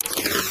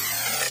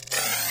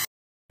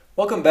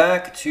Welcome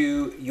back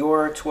to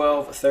Your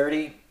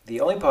 1230,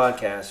 the only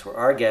podcast where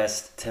our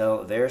guests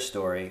tell their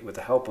story with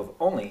the help of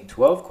only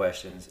 12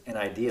 questions and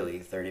ideally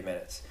 30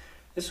 minutes.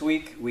 This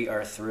week, we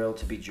are thrilled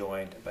to be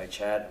joined by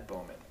Chad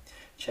Bowman.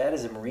 Chad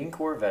is a Marine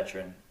Corps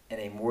veteran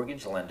and a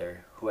mortgage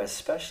lender who has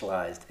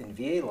specialized in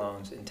VA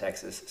loans in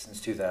Texas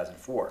since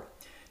 2004.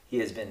 He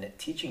has been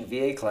teaching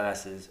VA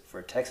classes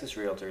for Texas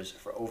realtors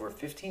for over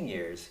 15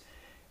 years,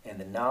 and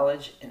the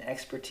knowledge and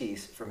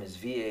expertise from his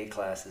VA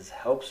classes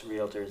helps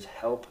realtors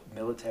help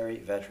military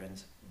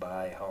veterans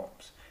buy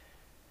homes.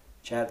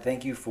 Chad,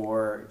 thank you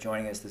for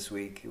joining us this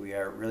week. We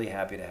are really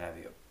happy to have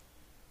you.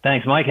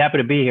 Thanks, Mike. Happy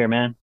to be here,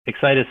 man.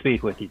 Excited to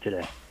speak with you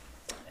today.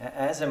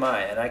 As am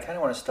I, and I kind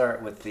of want to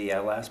start with the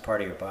last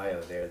part of your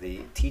bio there, the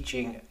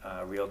teaching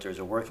realtors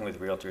or working with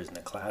realtors in the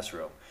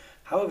classroom.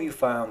 How have you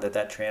found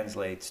that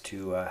translates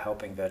to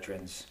helping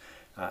veterans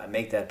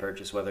make that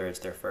purchase, whether it's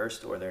their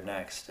first or their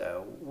next?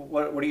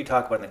 What do you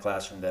talk about in the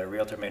classroom that a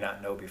realtor may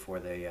not know before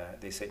they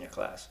sit in your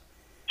class?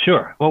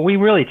 Sure. Well, we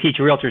really teach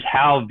realtors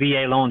how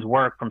VA loans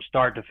work from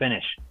start to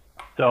finish.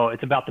 So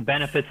it's about the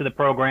benefits of the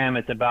program.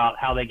 It's about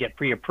how they get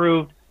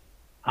pre-approved.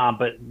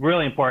 But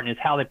really important is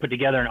how they put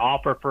together an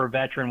offer for a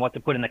veteran, what to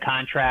put in the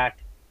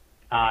contract,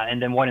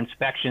 and then what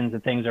inspections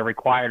and things are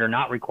required or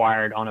not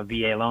required on a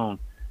VA loan.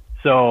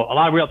 So a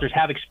lot of realtors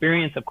have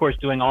experience, of course,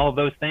 doing all of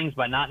those things,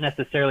 but not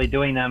necessarily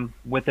doing them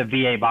with a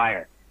VA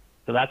buyer.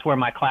 So that's where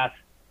my class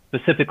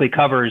specifically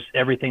covers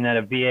everything that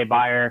a VA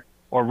buyer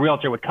or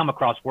realtor would come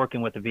across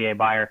working with a VA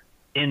buyer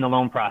in the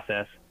loan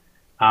process.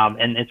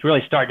 And it's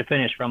really start to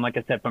finish from, like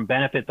I said, from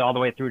benefits all the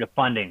way through to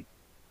funding.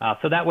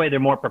 So that way they're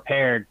more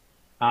prepared.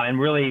 And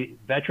really,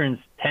 veterans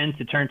tend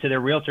to turn to their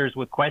realtors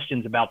with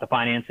questions about the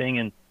financing.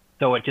 And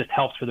so it just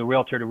helps for the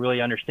realtor to really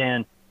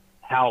understand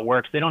how it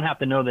works. They don't have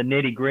to know the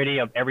nitty gritty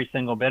of every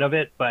single bit of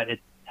it, but it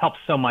helps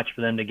so much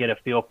for them to get a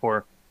feel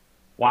for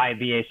why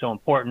VA is so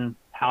important,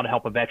 how to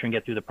help a veteran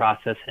get through the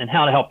process, and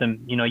how to help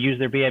them, use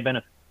their VA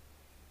benefits.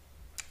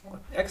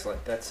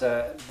 Excellent.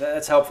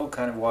 That's helpful,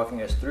 kind of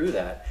walking us through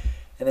that.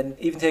 And then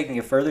even taking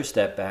a further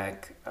step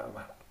back,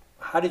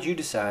 how did you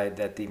decide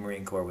that the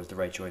Marine Corps was the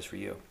right choice for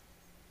you?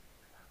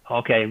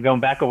 Okay, going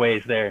back a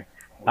ways there.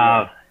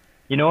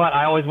 You know what?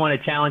 I always want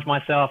to challenge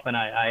myself, and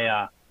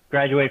I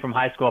graduated from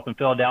high school up in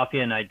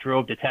Philadelphia, and I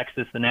drove to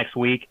Texas the next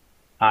week.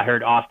 I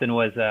heard Austin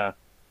was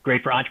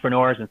great for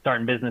entrepreneurs and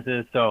starting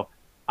businesses, so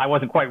I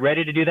wasn't quite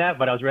ready to do that,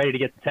 but I was ready to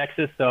get to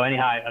Texas. So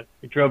anyhow,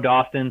 I drove to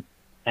Austin,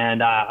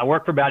 and I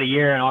worked for about a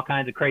year and all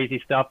kinds of crazy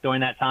stuff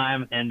during that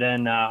time. And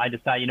then I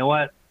decided, you know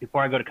what?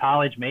 Before I go to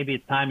college, maybe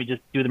it's time to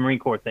just do the Marine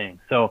Corps thing.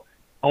 So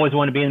I always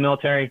wanted to be in the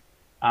military.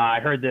 I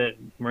heard the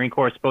Marine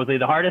Corps is supposedly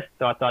the hardest,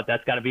 so I thought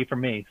that's got to be for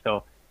me.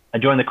 So I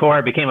joined the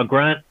Corps, became a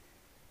grunt.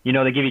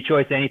 They give you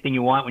choice of anything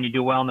you want when you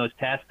do well in those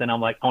tests. And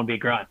I'm like, I want to be a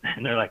grunt.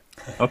 And they're like,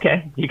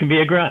 okay, you can be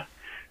a grunt.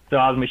 So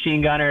I was a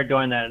machine gunner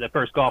during the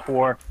first Gulf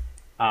War.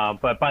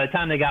 But by the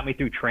time they got me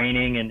through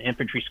training and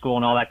infantry school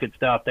and all that good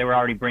stuff, they were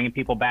already bringing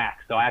people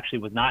back. So I actually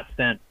was not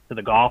sent to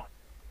the Gulf.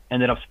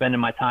 Ended up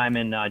spending my time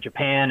in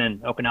Japan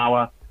and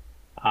Okinawa.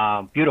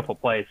 Beautiful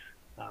place,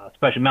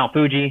 especially Mount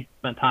Fuji.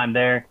 Spent time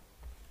there.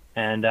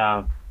 And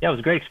yeah, it was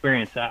a great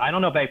experience. I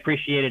don't know if I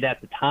appreciated it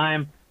at the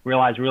time,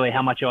 realized really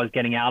how much I was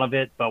getting out of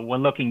it. But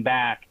when looking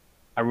back,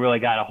 I really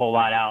got a whole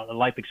lot out, a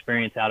life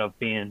experience out of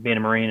being a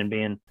Marine and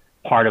being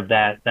part of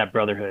that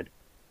brotherhood.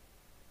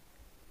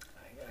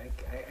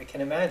 I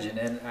can imagine,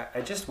 and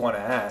I just want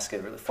to ask a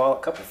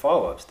couple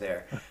follow-ups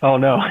there. Oh,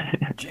 no.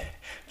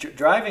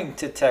 Driving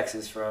to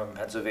Texas from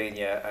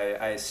Pennsylvania,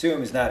 I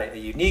assume is not a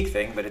unique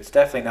thing, but it's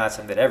definitely not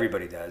something that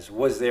everybody does.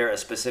 Was there a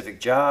specific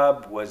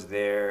job? Was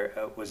there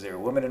a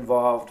woman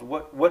involved?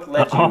 What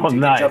led you to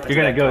nice. jump into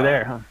You're gonna that go car?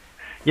 there, huh?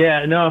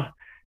 Yeah, no,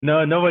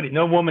 nobody,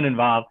 no woman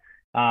involved.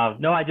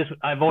 No,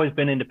 I've always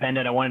been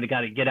independent. I wanted to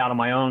kind of get out on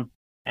my own,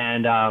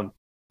 and I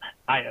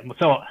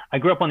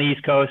grew up on the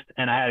East Coast,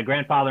 and I had a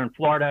grandfather in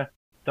Florida.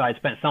 So I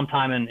spent some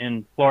time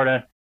in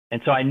Florida.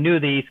 And so I knew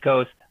the East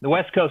Coast. The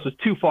West Coast was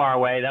too far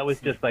away. That was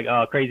just like,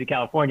 oh, crazy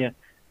California.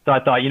 So I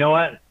thought, you know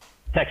what?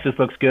 Texas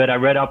looks good. I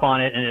read up on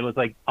it, and it was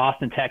like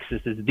Austin,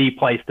 Texas is the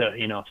place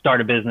to,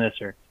 start a business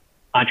or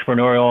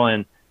entrepreneurial.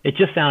 And it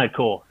just sounded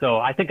cool. So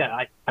I think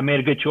I made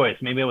a good choice.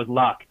 Maybe it was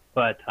luck.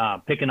 But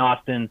picking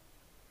Austin,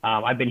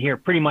 I've been here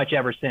pretty much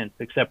ever since,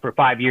 except for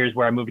 5 years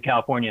where I moved to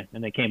California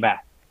and then came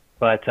back.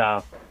 But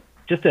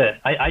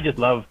I just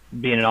love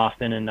being in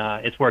Austin, and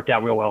it's worked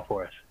out real well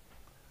for us.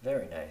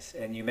 Very nice.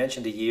 And you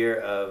mentioned a year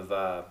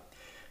of,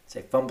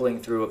 say,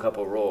 fumbling through a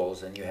couple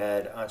roles, and you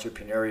had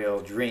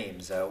entrepreneurial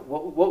dreams.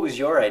 What was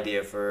your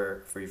idea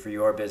for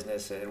your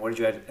business, and what did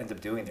you end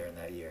up doing during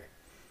that year?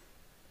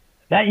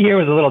 That year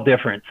was a little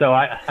different. So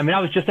I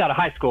was just out of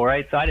high school,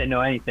 right? So I didn't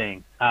know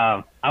anything.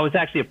 I was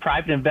actually a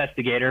private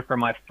investigator for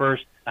my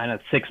first,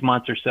 6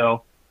 months or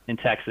so in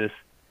Texas.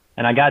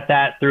 And I got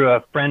that through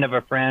a friend of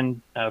a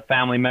friend, a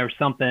family member,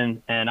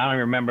 something, and I don't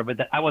remember,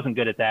 but I wasn't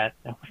good at that.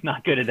 I was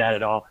not good at that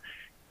at all.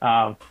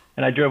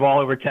 And I drove all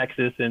over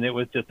Texas, and it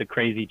was just a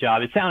crazy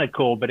job. It sounded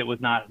cool, but it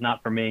was not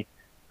for me.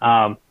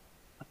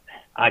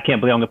 I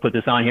can't believe I'm going to put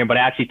this on here, but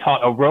I actually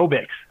taught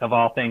aerobics of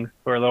all things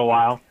for a little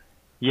while.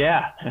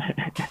 Yeah,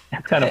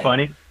 that's kind of Okay.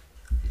 funny.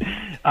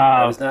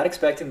 I Uh, was not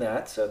expecting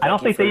that, so I thank don't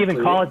you think for they even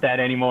call including. it that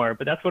anymore,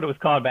 but that's what it was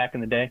called back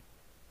in the day.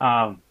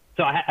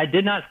 So I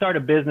did not start a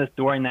business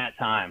during that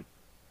time.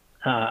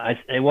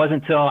 It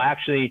wasn't until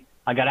actually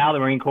I got out of the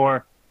Marine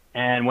Corps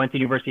and went to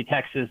University of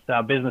Texas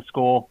Business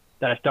School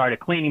that I started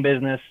a cleaning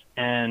business.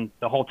 And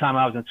the whole time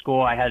I was in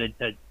school, I had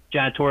a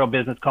janitorial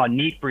business called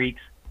Neat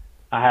Freaks.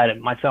 I had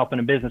it myself and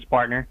a business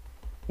partner.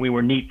 We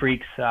were neat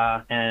freaks,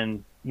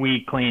 and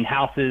we cleaned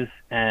houses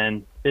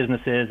and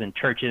businesses and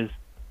churches.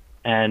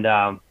 And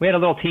we had a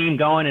little team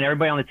going, and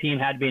everybody on the team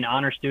had to be an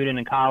honor student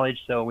in college.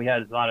 So we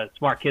had a lot of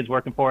smart kids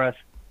working for us.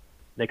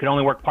 They could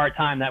only work part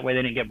time. That way,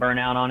 they didn't get burnt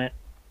out on it.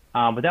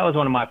 But that was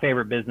one of my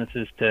favorite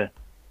businesses to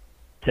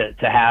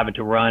have and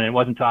to run. And it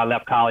wasn't until I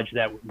left college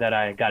that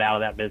I got out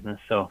of that business.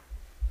 So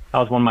that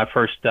was one of my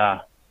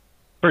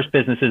first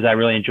businesses I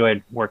really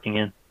enjoyed working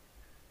in.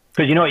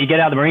 Because you know what, you get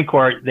out of the Marine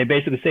Corps, they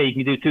basically say you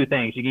can do two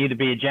things. You can either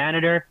be a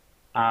janitor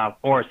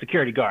or a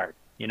security guard.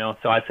 You know,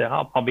 so I said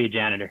I'll be a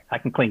janitor. I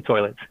can clean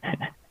toilets.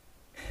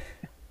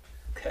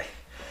 Okay.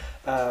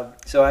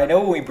 So I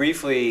know when we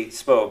briefly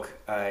spoke,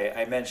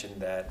 I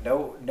mentioned that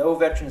no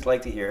veterans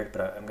like to hear it,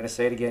 but I'm going to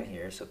say it again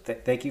here. So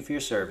thank you for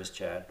your service,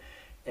 Chad.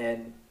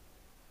 And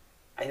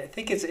I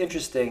think it's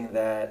interesting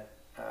that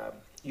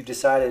you've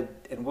decided,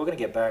 and we're going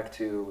to get back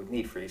to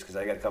Need Freeze because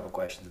I got a couple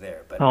questions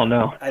there. But Oh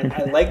no.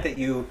 I like that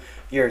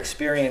your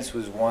experience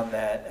was one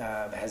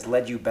that has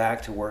led you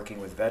back to working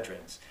with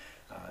veterans.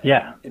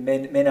 Yeah. It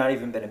may not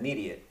even been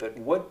immediate, but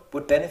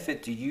what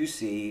benefit do you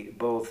see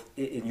both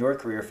in your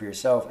career for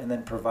yourself and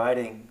then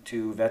providing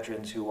to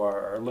veterans who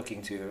are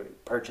looking to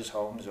purchase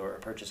homes or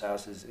purchase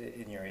houses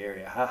in your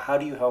area? How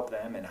do you help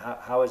them, and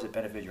how has it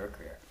benefited your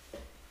career?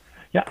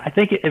 Yeah, I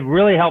think it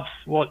really helps.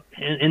 Well,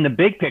 in the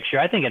big picture,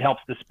 I think it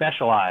helps to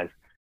specialize.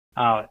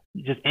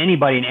 Just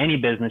anybody in any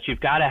business,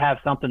 you've got to have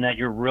something that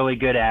you're really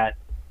good at,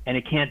 and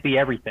it can't be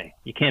everything.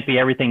 You can't be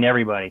everything to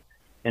everybody.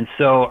 And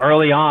so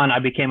early on, I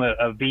became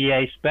a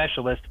VA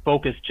specialist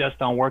focused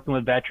just on working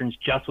with veterans,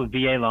 just with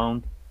VA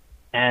loans.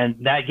 And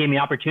that gave me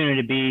opportunity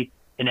to be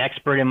an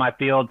expert in my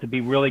field, to be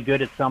really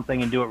good at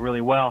something and do it really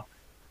well.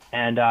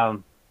 And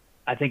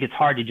I think it's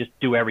hard to just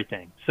do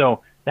everything.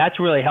 So that's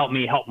really helped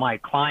me help my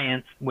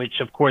clients, which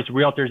of course,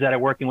 realtors that are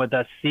working with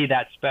us see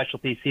that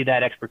specialty, see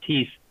that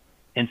expertise.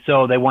 And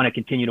so they want to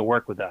continue to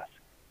work with us.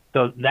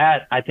 So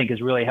that I think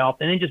has really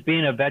helped. And then just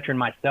being a veteran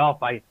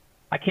myself,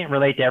 I can't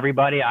relate to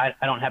everybody. I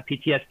don't have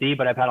PTSD,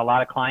 but I've had a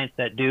lot of clients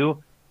that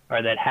do,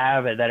 or that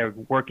are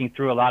working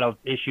through a lot of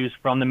issues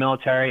from the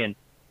military and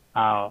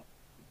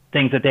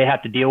things that they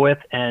have to deal with.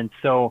 And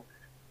so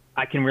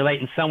I can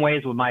relate in some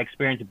ways with my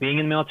experience of being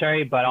in the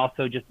military, but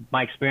also just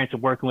my experience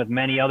of working with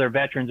many other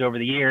veterans over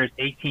the years.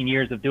 18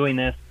 years of doing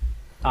this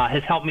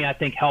has helped me, I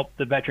think, help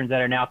the veterans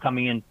that are now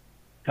coming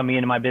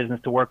into my business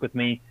to work with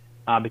me,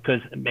 because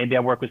maybe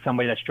I work with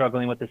somebody that's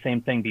struggling with the same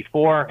thing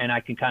before, and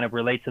I can kind of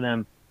relate to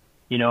them,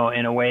 you know,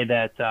 in a way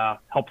that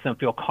helps them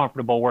feel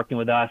comfortable working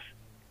with us.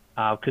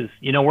 Because,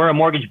 you know, we're a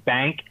mortgage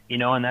bank, you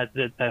know, and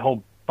that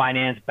whole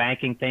finance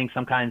banking thing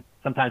sometimes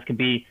can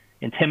be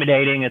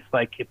intimidating. It's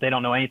like if they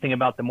don't know anything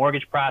about the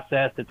mortgage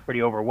process, it's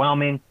pretty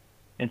overwhelming.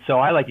 And so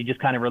I like to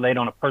just kind of relate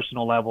on a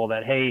personal level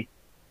that, hey,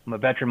 I'm a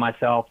veteran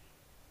myself.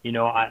 You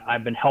know,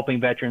 I've been helping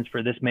veterans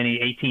for this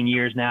many 18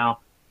 years now.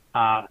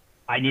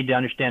 I need to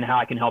understand how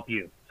I can help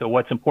you. So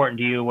what's important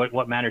to you?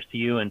 What matters to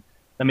you? And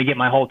let me get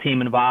my whole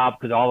team involved,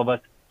 because all of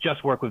us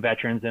just work with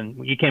veterans,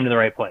 and you came to the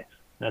right place.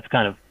 That's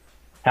kind of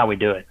how we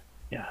do it.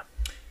 Yeah.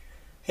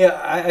 Yeah,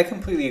 I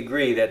completely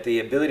agree that the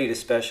ability to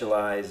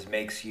specialize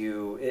makes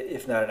you,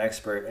 if not an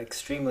expert,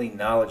 extremely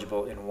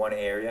knowledgeable in one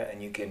area,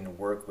 and you can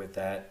work with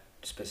that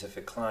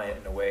specific client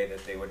in a way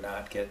that they would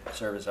not get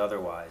service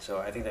otherwise. So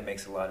I think that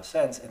makes a lot of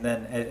sense. And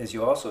then, as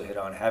you also hit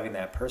on, having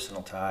that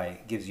personal tie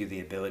gives you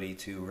the ability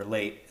to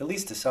relate, at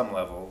least to some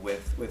level,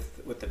 with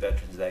the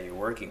veterans that you're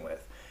working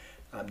with.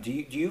 Do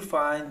you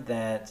find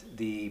that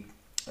the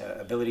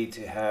ability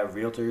to have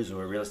realtors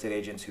or real estate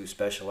agents who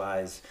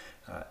specialize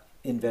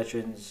in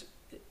veterans,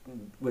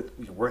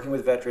 with working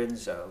with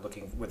veterans,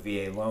 looking with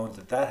VA loans,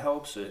 that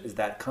helps? Is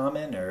that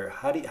common, or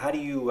how do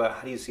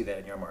you see that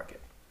in your market?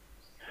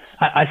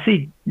 I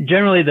see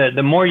generally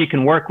the more you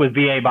can work with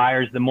VA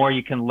buyers, the more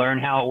you can learn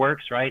how it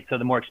works, right? So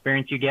the more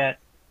experience you get.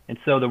 And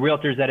so the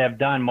realtors that have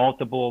done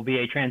multiple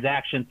VA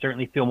transactions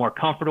certainly feel more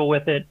comfortable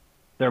with it.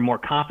 They're more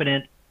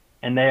confident.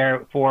 And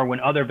therefore,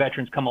 when other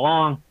veterans come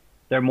along,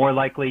 they're more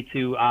likely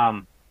to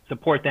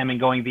support them in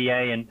going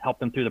VA and help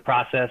them through the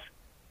process.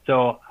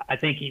 So I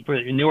think for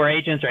newer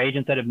agents or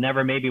agents that have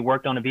never maybe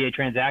worked on a VA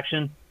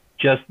transaction,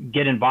 just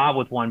get involved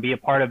with one, be a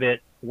part of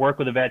it, work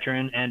with a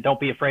veteran, and don't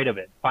be afraid of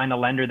it. Find a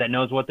lender that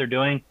knows what they're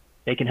doing.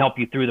 They can help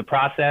you through the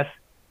process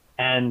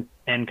and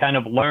kind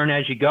of learn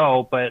as you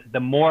go. But the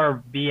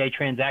more VA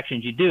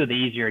transactions you do, the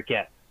easier it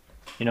gets.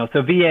 You know,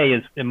 so VA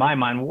is, in my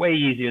mind, way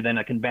easier than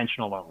a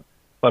conventional loan.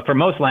 But for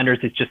most lenders,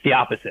 it's just the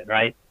opposite,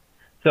 right?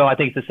 So I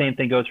think the same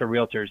thing goes for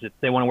realtors. If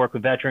they want to work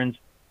with veterans,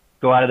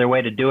 go out of their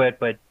way to do it,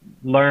 but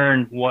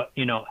learn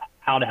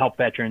how to help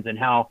veterans and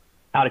how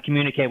to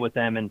communicate with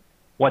them and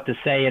what to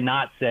say and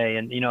not say.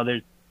 And,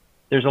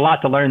 there's a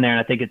lot to learn there. And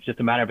I think it's just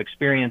a matter of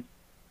experience.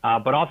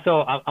 But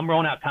also I'm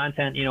rolling out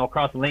content,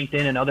 across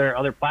LinkedIn and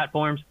other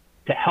platforms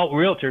to help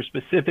realtors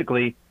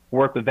specifically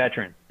work with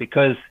veterans,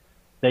 because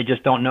they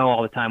just don't know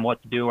all the time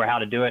what to do or how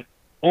to do it,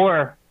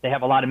 or they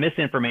have a lot of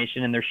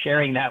misinformation and they're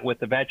sharing that with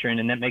the veteran,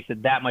 and that makes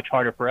it that much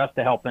harder for us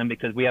to help them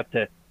because we have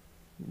to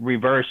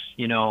reverse,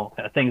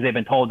 things they've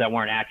been told that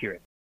weren't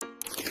accurate.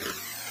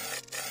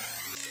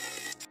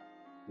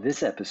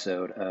 This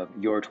episode of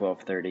Your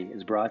 1230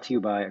 is brought to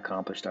you by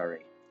Accomplished RE,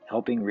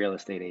 helping real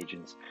estate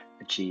agents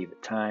achieve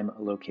time,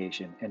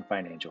 location, and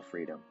financial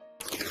freedom.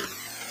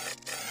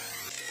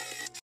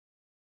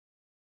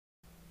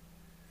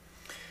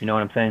 You know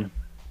what I'm saying?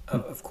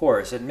 Of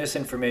course, and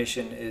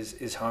misinformation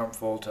is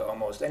harmful to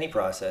almost any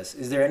process.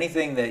 Is there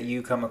anything that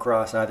you come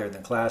across either in the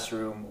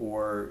classroom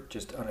or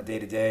just on a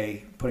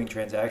day-to-day putting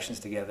transactions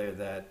together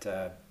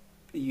that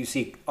you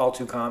see all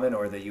too common,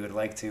 or that you would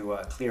like to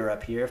clear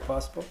up here if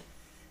possible?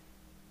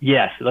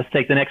 Yes, let's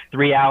take the next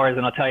 3 hours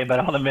and I'll tell you about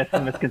all the myths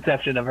and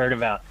misconceptions I've heard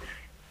about.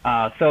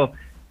 So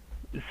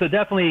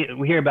definitely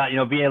we hear about,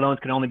 VA loans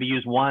can only be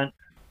used once,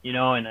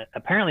 and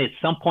apparently at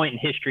some point in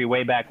history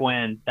way back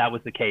when that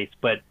was the case.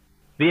 But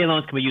VA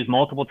loans can be used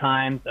multiple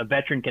times. A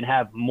veteran can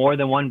have more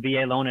than one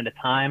VA loan at a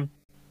time.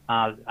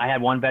 I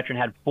had one veteran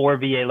had 4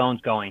 VA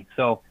loans going.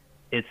 So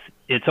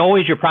it's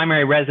always your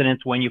primary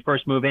residence when you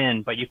first move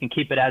in, but you can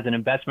keep it as an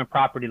investment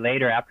property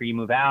later after you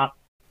move out.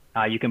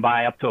 You can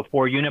buy up to a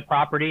 4-unit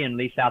property and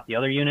lease out the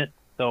other unit.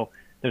 So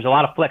there's a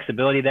lot of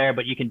flexibility there,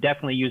 but you can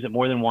definitely use it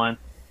more than once.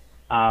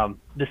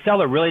 The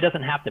seller really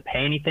doesn't have to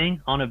pay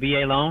anything on a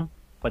VA loan,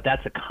 but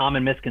that's a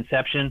common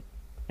misconception.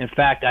 In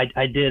fact,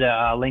 I did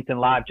a LinkedIn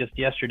Live just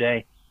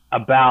yesterday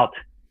about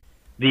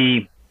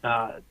the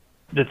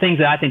things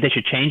that I think they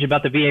should change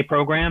about the VA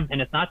program.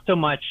 And it's not so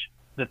much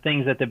the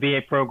things that the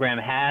VA program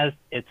has,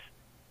 it's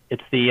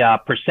the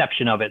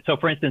perception of it. So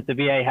for instance, the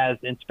VA has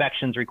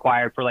inspections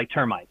required for like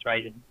termites,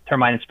 right?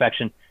 Termite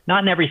inspection,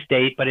 not in every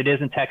state, but it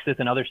is in Texas,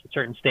 and other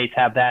certain states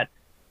have that.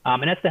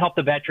 And that's to help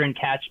the veteran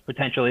catch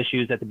potential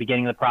issues at the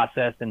beginning of the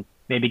process and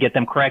maybe get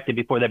them corrected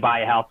before they buy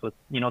a house with,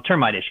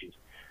 termite issues.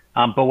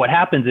 But what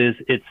happens is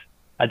it's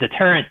a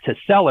deterrent to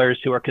sellers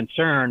who are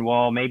concerned,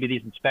 well, maybe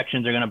these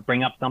inspections are going to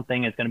bring up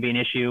something, it's going to be an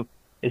issue.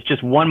 It's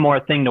just one more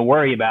thing to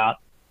worry about.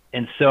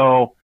 And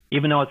so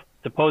even though it's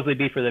supposedly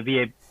be for the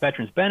VA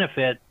veterans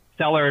benefit,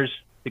 sellers,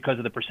 because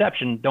of the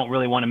perception, don't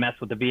really want to mess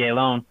with the VA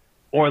loan.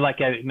 Or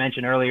like I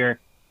mentioned earlier,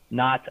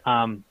 that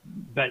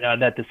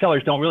the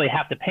sellers don't really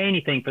have to pay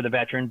anything for the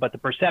veteran, but the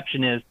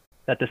perception is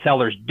that the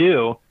sellers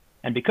do.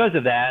 And because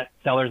of that,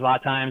 sellers a lot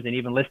of times, and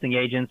even listing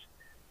agents,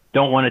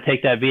 don't want to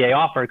take that VA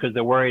offer because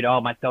they're worried, oh,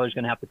 my seller's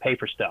going to have to pay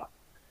for stuff,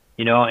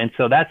 and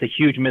so that's a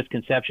huge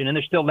misconception. And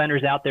there's still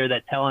lenders out there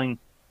that telling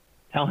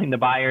the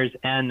buyers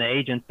and the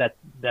agents that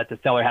the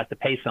seller has to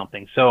pay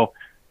something. So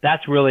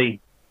that's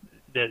really,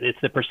 it's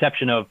the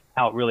perception of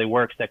how it really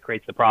works that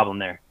creates the problem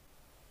there.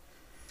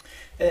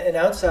 And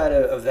outside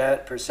of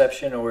that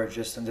perception, or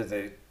just under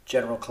the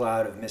general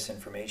cloud of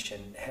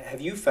misinformation, have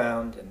you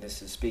found, and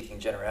this is speaking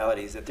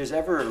generalities, that there's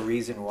ever a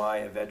reason why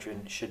a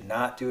veteran should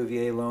not do a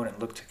VA loan and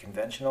look to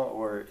conventional,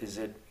 or is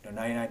it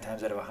 99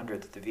 times out of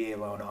 100 that the VA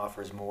loan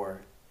offers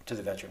more to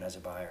the veteran as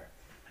a buyer?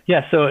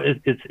 Yeah, so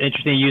it's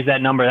interesting you use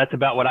that number. That's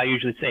about what I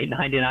usually say.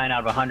 99 out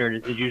of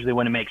 100 is usually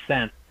when it makes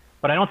sense,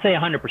 but I don't say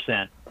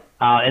 100%.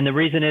 And the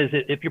reason is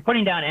if you're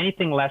putting down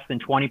anything less than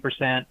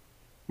 20%,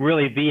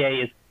 really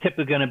VA is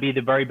typically going to be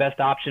the very best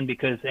option,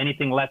 because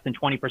anything less than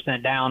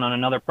 20% down on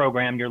another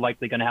program, you're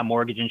likely going to have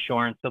mortgage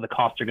insurance, so the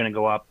costs are going to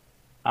go up,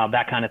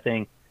 that kind of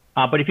thing.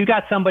 But if you've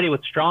got somebody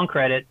with strong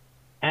credit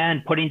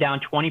and putting down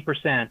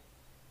 20%,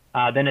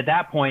 then at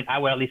that point, I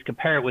would at least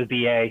compare it with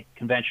VA,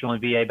 conventional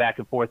and VA back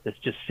and forth, to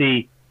just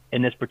see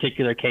in this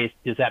particular case,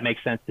 does that make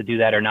sense to do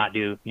that or not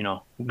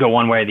go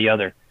one way or the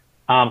other.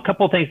 A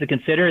couple of things to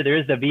consider. There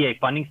is the VA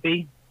funding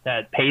fee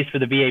that pays for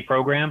the VA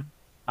program.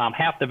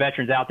 Half the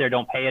veterans out there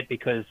don't pay it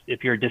because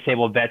if you're a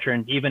disabled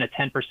veteran, even a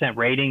 10%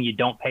 rating, you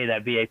don't pay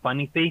that VA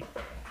funding fee.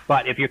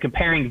 But if you're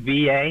comparing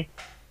VA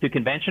to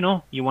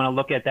conventional, you want to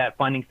look at that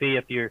funding fee.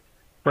 If you're,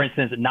 for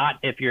instance,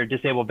 if you're a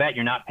disabled vet,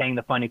 you're not paying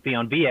the funding fee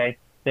on VA,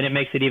 then it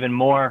makes it even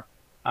more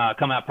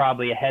come out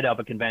probably ahead of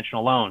a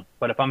conventional loan.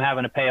 But if I'm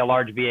having to pay a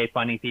large VA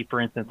funding fee,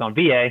 for instance, on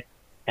VA,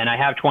 and I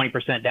have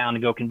 20% down to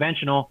go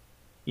conventional,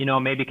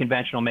 maybe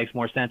conventional makes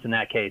more sense in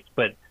that case.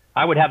 But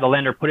I would have the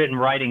lender put it in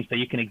writing so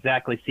you can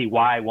exactly see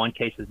why one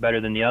case is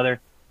better than the other.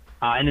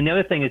 And then the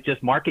other thing is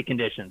just market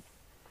conditions.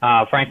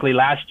 Frankly,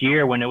 last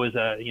year when it was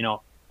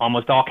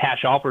almost all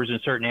cash offers in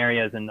certain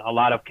areas and a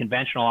lot of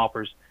conventional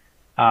offers,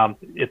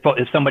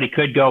 if somebody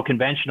could go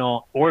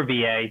conventional or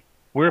VA,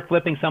 we're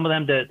flipping some of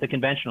them to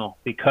conventional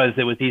because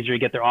it was easier to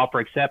get their offer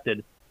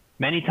accepted,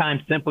 many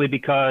times simply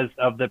because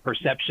of the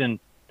perception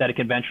that a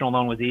conventional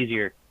loan was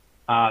easier.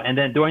 And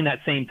then during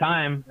that same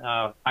time,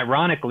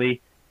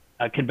 ironically,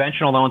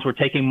 conventional loans were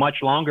taking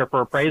much longer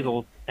for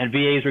appraisals, and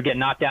VAs were getting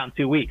knocked out in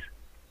 2 weeks.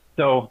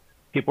 So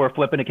people were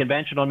flipping to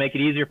conventional to make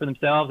it easier for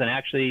themselves, and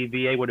actually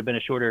VA would have been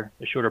a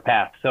shorter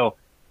path. So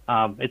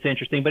it's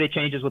interesting, but it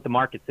changes with the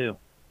market too.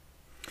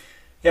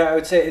 Yeah, I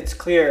would say it's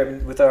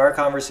clear with our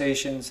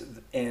conversations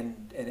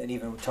and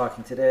even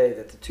talking today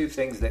that the two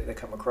things that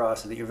come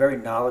across is that you're very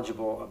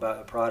knowledgeable about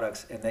the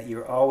products and that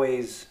you're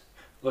always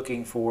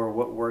looking for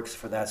what works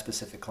for that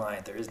specific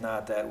client. There is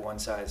not that one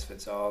size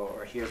fits all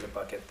or here's a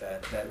bucket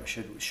that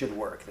should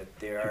work, that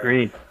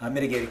there are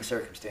mitigating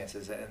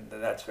circumstances, and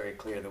that's very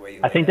clear the way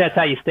you I think that's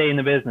how you stay in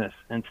the business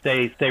and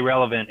stay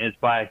relevant, is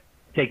by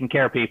taking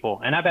care of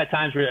people. And I've had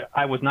times where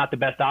I was not the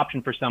best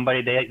option for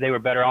somebody. They were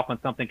better off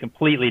on something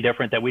completely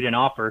different that we didn't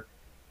offer.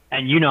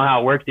 And you know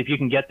how it works. If you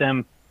can get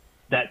them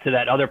to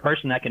that other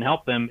person that can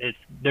help them,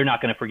 they're not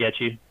going to forget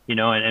you,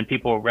 and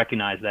people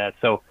recognize that.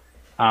 So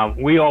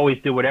we always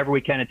do whatever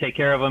we can to take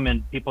care of them,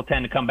 and people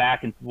tend to come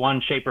back in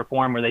one shape or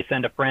form where they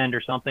send a friend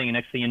or something, and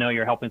next thing you know,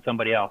 you're helping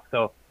somebody else.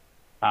 So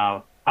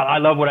I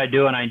love what I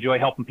do, and I enjoy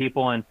helping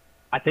people. And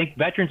I think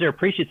veterans are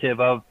appreciative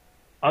of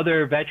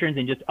other veterans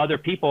and just other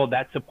people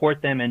that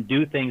support them and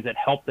do things that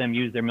help them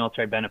use their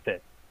military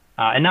benefit.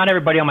 And not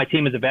everybody on my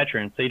team is a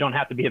veteran, so you don't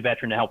have to be a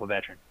veteran to help a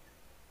veteran.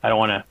 I don't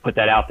want to put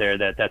that out there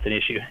that's an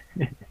issue.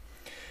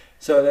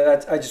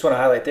 So I just want to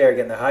highlight there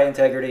again, the high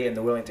integrity and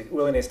the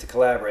willingness to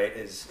collaborate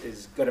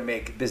is going to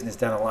make business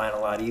down the line a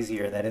lot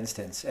easier in that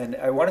instance. And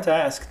I wanted to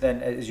ask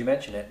then, as you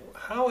mentioned it,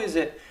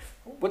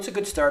 what's a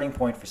good starting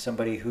point for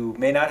somebody who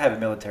may not have a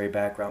military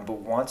background but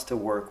wants to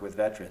work with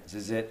veterans?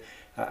 Is it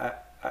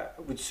I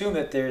would assume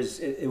that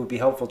it would be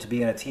helpful to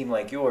be in a team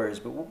like yours,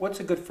 but what's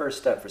a good first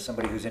step for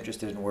somebody who's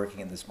interested in working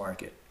in this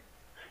market?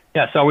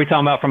 Yeah, so are we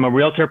talking about from a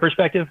realtor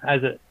perspective,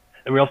 as a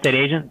real estate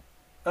agent?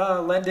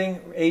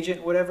 Lending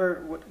agent,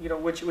 whatever,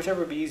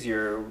 whichever would be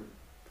easier.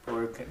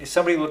 Or is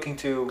somebody looking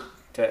to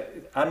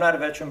I'm not a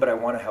veteran, but I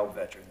want to help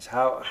veterans.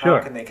 How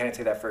can they kind of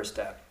take that first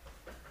step?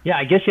 Yeah,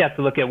 I guess you have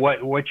to look at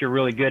what you're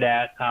really good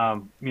at.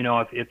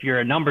 If you're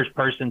a numbers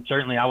person,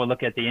 certainly I would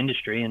look at the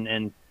industry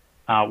and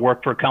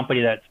work for a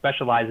company that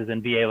specializes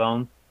in VA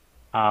loans,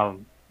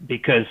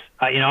 because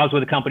I was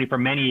with a company for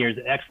many years,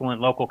 an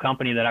excellent local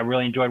company that I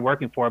really enjoyed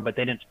working for, but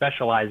they didn't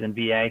specialize in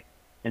VA.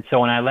 And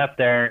so when I left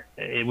there,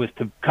 it was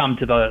to come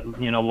to the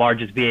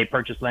largest VA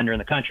purchase lender in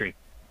the country.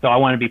 So I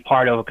want to be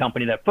part of a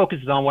company that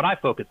focuses on what I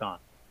focus on.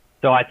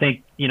 So I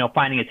think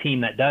finding a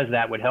team that does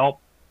that would help.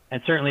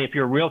 And certainly if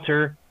you're a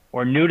realtor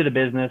or new to the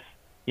business,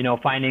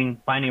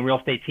 finding a real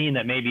estate team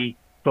that maybe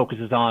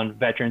focuses on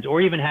veterans, or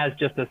even has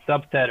just a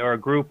subset or a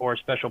group or a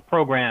special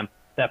program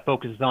that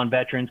focuses on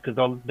veterans,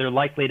 because they're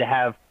likely to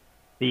have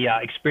the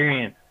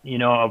experience,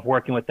 of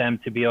working with them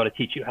to be able to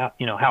teach you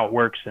how it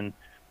works and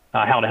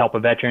how to help a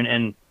veteran,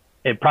 and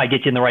it probably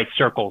gets you in the right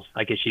circles,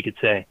 I guess you could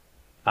say.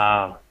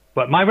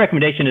 But my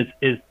recommendation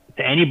is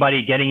to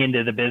anybody getting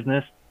into the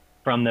business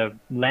from the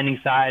lending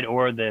side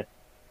or the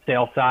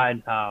sales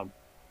side,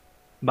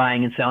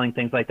 buying and selling,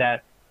 things like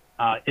that,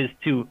 is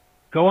to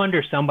go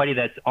under somebody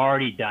that's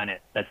already done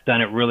it, that's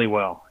done it really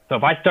well. So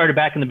if I started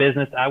back in the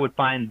business, I would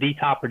find the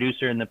top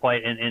producer in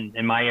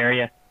my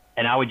area,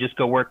 and I would just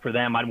go work for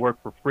them. I'd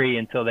work for free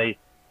until it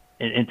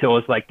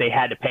was like they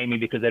had to pay me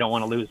because they don't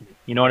want to lose me.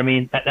 You know what I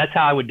mean? That's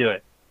how I would do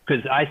it,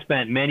 because I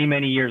spent many,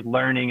 many years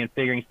learning and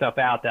figuring stuff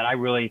out that I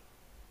really,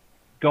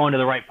 going to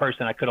the right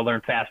person, I could have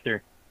learned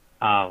faster.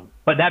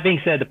 But that being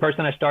said, the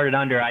person I started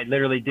under, I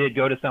literally did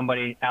go to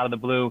somebody out of the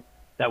blue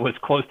that was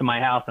close to my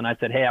house, and I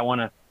said, hey, I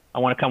want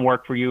to come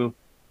work for you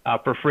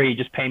for free.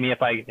 Just pay me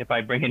if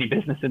I bring any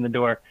business in the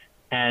door.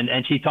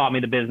 And she taught me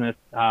the business.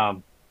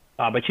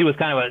 But she was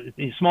kind of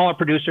a smaller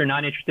producer,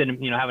 not interested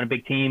in having a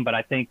big team. But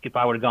I think if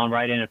I would have gone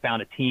right in and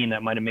found a team,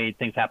 that might have made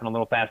things happen a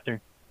little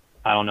faster.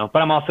 I don't know.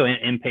 But I'm also an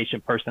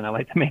impatient person. I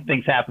like to make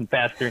things happen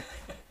faster.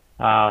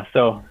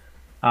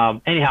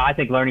 Anyhow, I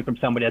think learning from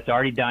somebody that's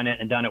already done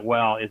it and done it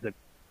well is a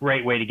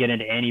great way to get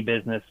into any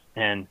business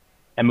and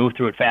move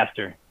through it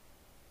faster.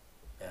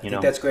 Yeah, I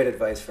think that's great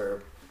advice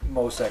for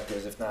most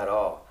sectors, if not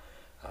all.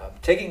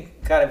 Taking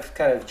kind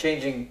of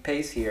changing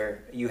pace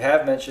here, you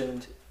have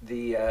mentioned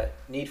the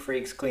Neat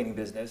Freaks cleaning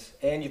business,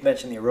 and you've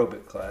mentioned the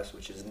aerobic class,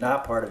 which is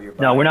not part of your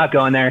bio. No, we're not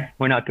going there.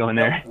 We're not going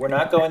there. No, we're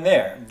not going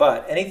there.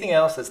 But anything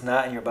else that's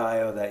not in your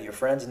bio that your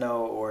friends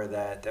know or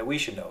that we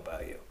should know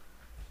about you?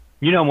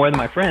 You know more than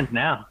my friends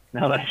now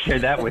that I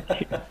shared that with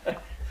you.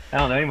 I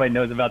don't know anybody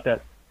knows about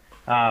that.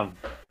 I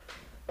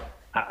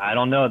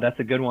don't know. That's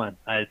a good one.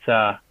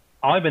 It's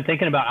all I've been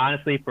thinking about,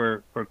 honestly,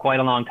 for quite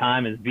a long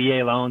time is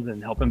VA loans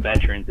and helping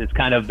veterans. It's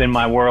kind of been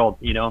my world,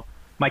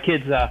 My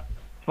kids,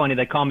 it's funny,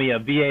 they call me a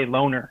VA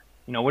loaner.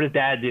 What does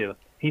Dad do?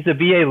 He's a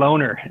VA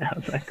loaner. I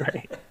was like,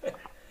 great.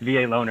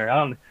 VA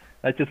loaner.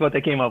 That's just what they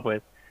came up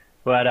with.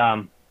 But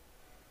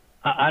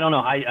I don't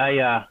know.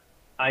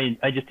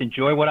 I just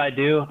enjoy what I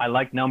do. I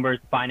like numbers,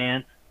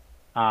 finance.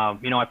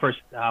 I first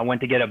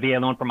went to get a VA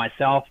loan for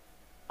myself.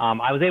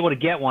 I was able to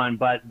get one,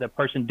 but the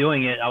person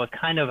doing it, I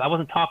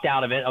wasn't talked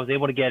out of it. I was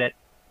able to get it,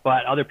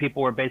 but other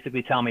people were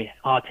basically telling me,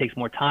 oh, it takes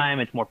more time.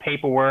 It's more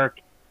paperwork.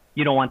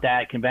 You don't want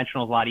that.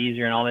 Conventional is a lot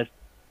easier and all this.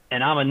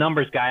 And I'm a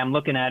numbers guy. I'm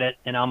looking at it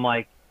and I'm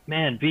like,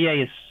 man,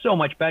 VA is so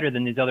much better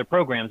than these other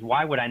programs.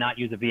 Why would I not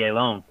use a VA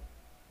loan?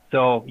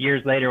 So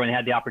years later, when I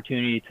had the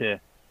opportunity to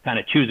kind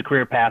of choose a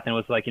career path, and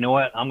was like, you know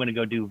what, I'm going to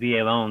go do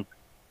VA loans.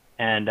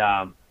 And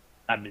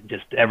I've been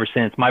just ever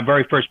since. My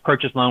very first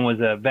purchase loan was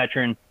a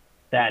veteran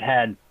that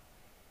had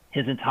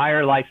his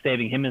entire life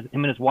savings, him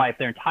and his wife,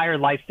 their entire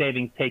life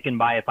savings taken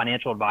by a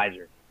financial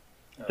advisor.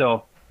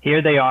 So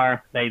here they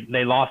are.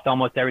 They lost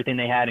almost everything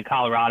they had in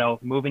Colorado,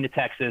 moving to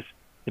Texas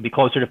to be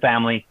closer to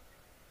family.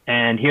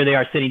 And here they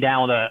are sitting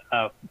down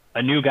with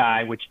a new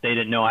guy, which they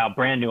didn't know how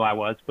brand new I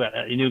was, but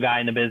a new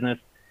guy in the business,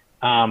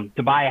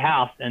 to buy a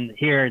house. And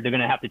here they're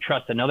going to have to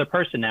trust another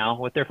person now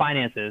with their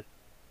finances,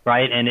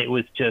 right? And it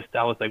was just,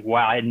 I was like,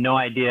 wow, I had no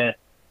idea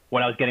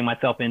what I was getting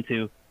myself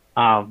into.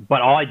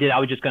 But all I did, I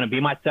was just going to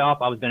be myself.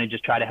 I was going to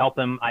just try to help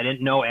them. I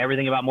didn't know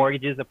everything about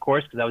mortgages, of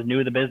course, because I was new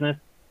to the business,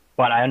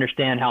 but I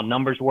understand how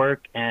numbers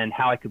work and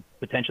how I could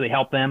potentially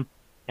help them.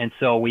 And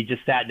so we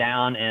just sat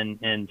down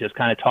and just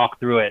kind of talked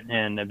through it,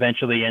 and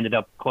eventually ended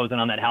up closing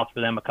on that house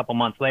for them a couple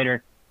months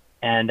later.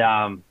 And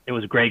it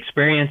was a great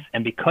experience.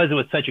 And because it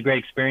was such a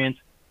great experience,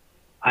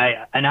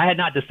 I had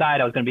not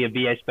decided I was going to be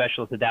a VA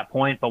specialist at that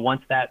point. But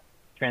once that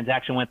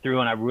transaction went through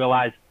and I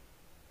realized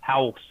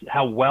how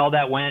well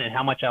that went and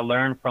how much I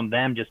learned from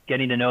them, just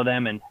getting to know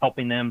them and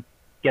helping them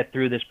get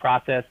through this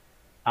process,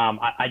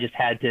 I just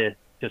had to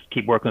just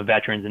keep working with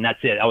veterans. And that's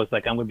it. I was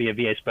like, I'm going to be a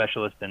VA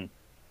specialist, and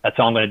that's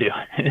all I'm going to do.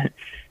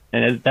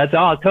 And that's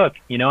all it took,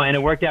 and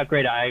it worked out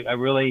great. I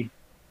really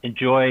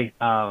enjoy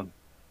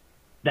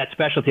that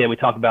specialty that we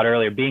talked about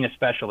earlier, being a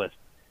specialist.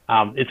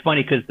 It's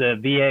funny because the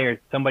VA or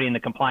somebody in the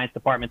compliance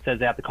department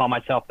says I have to call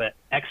myself an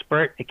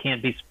expert. It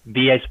can't be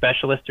VA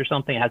specialist or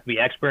something. It has to be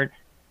expert.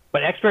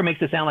 But expert makes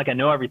it sound like I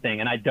know everything,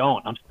 and I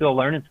don't. I'm still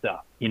learning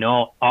stuff,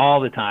 all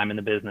the time in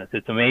the business.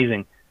 It's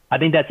amazing. I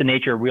think that's the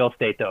nature of real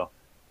estate, though.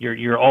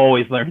 You're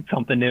always learning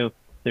something new.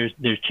 There's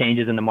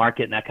changes in the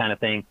market and that kind of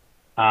thing.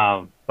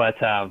 But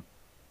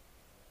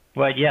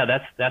yeah,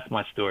 that's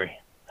my story.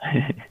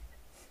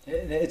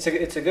 It's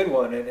a good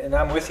one, and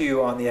I'm with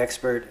you on the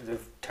expert. The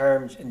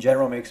term in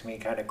general makes me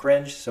kind of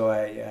cringe, so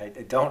I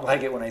don't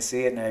like it when I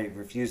see it, and I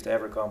refuse to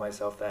ever call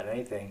myself that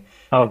anything.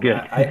 Oh, good.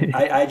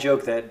 I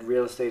joke that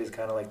real estate is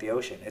kind of like the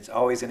ocean. It's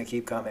always going to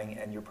keep coming,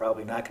 and you're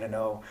probably not going to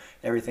know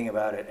everything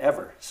about it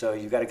ever. So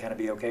you've got to kind of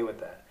be okay with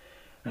that.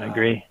 I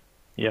agree.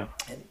 Yeah.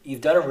 And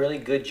you've done a really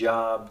good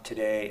job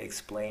today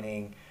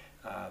explaining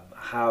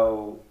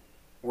how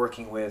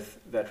working with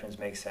veterans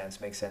makes sense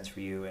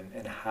for you,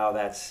 and how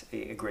that's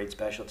a great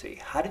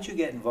specialty. How did you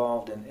get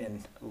involved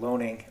in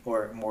loaning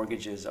or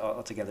mortgages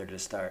altogether to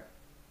start?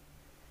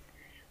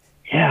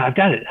 Yeah, I've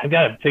got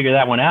to figure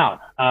that one out.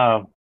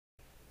 I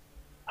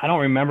don't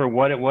remember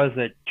what it was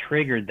that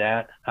triggered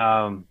that.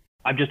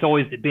 I've just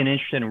always been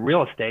interested in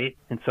real estate,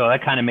 and so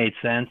that kind of made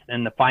sense,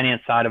 and the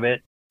finance side of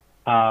it.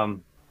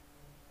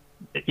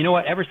 You know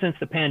what? Ever since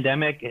the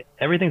pandemic,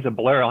 everything's a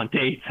blur on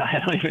dates.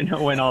 I don't even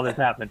know when all this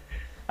happened.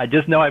 I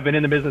just know I've been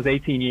in the business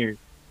 18 years.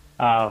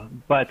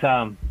 But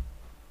I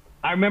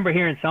remember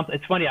hearing something.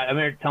 It's funny. I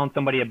remember telling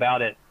somebody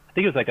about it. I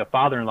think it was like a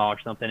father-in-law or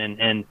something.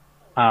 And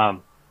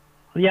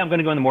yeah, I'm going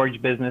to go in the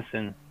mortgage business.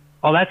 And,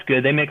 oh, that's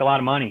good. They make a lot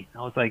of money.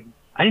 I was like,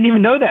 I didn't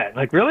even know that.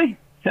 Like, really?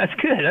 That's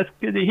good. That's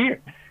good to hear.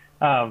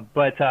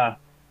 But I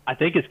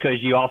think it's because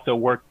you also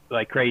work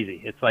like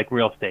crazy. It's like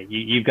real estate.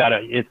 You've got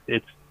to,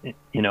 it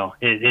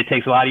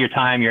takes a lot of your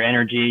time, your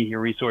energy,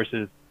 your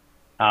resources.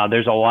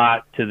 There's a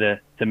lot to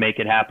make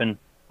it happen.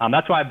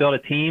 That's why I built a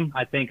team.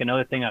 I think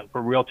another thing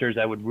for realtors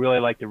I would really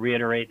like to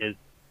reiterate is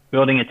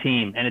building a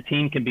team. And a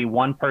team can be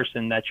one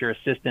person that's your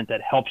assistant that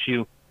helps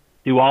you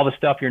do all the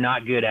stuff you're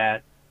not good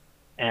at,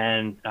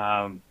 and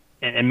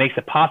makes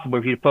it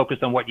possible for you to focus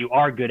on what you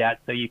are good at,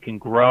 so you can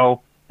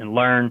grow and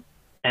learn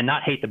and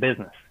not hate the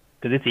business,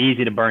 because it's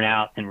easy to burn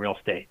out in real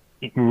estate.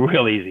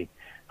 Real easy.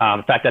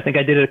 In fact, I think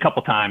I did it a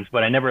couple times,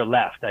 but I never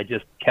left. I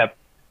just kept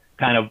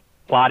kind of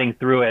plodding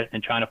through it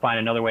and trying to find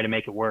another way to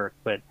make it work.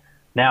 But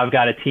now I've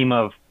got a team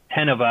of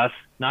 10 of us,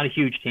 not a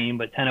huge team,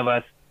 but 10 of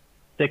us,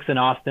 6 in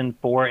Austin,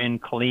 4 in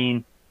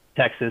Killeen,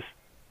 Texas.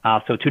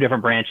 So 2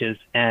 different branches,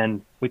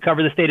 and we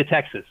cover the state of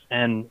Texas,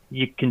 and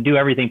you can do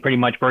everything pretty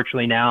much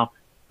virtually now.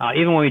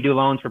 Even when we do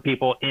loans for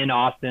people in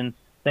Austin,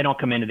 they don't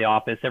come into the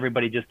office.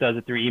 Everybody just does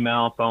it through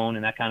email, phone,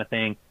 and that kind of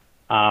thing.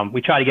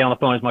 We try to get on the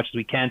phone as much as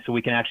we can so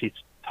we can actually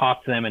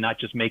talk to them and not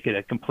just make it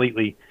a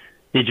completely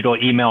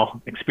digital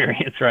email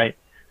experience, right?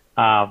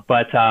 Yeah,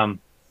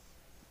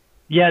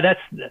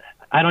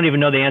 I don't even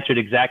know the answer to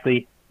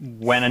exactly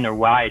when or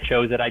why I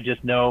chose it. I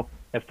just know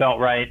it felt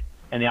right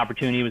and the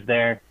opportunity was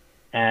there.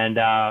 And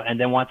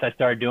then once I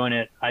started doing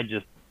it,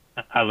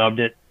 I loved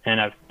it. And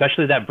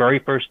especially that very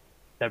first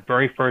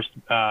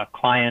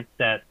client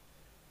that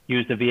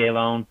used a VA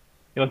loan.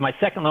 It was my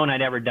second loan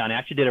I'd ever done. I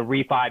actually did a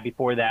refi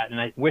before that, and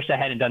I wish I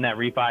hadn't done that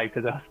refi,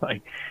 because I was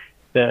like,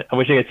 I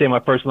wish I could say my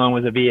first loan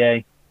was a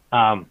VA.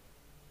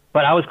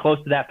 But I was close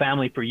to that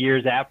family for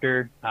years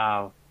after,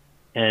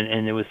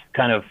 and it was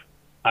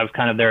I was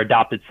kind of their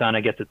adopted son,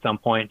 I guess, at some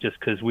point, just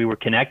because we were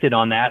connected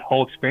on that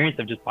whole experience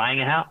of just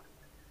buying a house.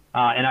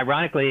 And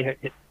ironically,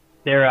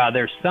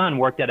 their son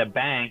worked at a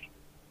bank,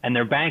 and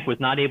their bank was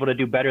not able to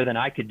do better than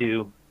I could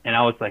do. And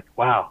I was like,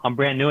 wow, I'm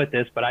brand new at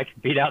this, but I can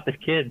beat out this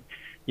kid,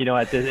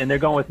 at this. And they're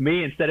going with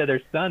me instead of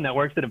their son that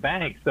works at a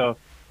bank. So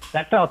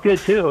that felt good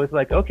too. It was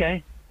like,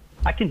 okay,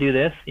 I can do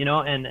this,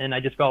 and I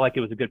just felt like it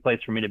was a good place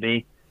for me to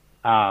be.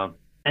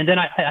 And then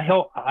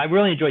I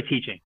really enjoy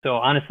teaching. So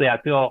honestly, I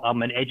feel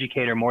I'm an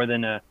educator more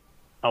than a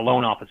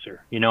loan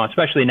officer,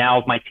 especially now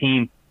with my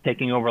team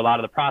taking over a lot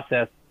of the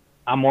process.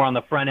 I'm more on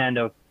the front end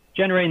of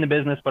generating the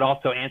business, but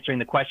also answering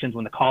the questions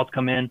when the calls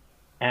come in.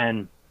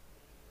 And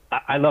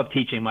I love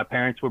teaching. My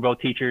parents were both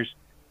teachers,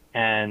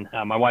 and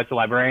my wife's a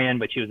librarian,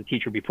 but she was a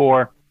teacher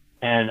before.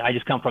 And I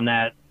just come from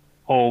that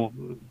whole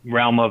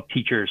realm of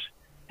teachers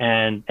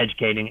and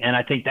educating. And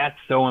I think that's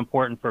so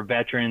important for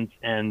veterans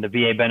and the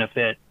VA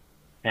benefit.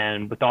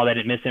 And with all that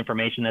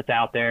misinformation that's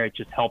out there, it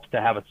just helps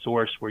to have a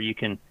source where you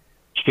can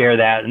share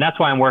that. And that's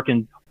why I'm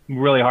working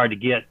really hard to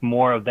get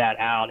more of that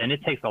out. And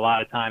it takes a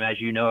lot of time,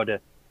 as you know, to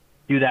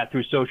do that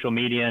through social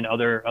media and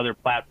other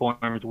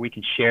platforms where we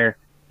can share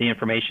the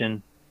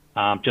information.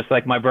 Just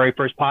like my very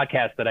first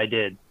podcast that I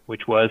did,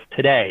 which was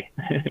today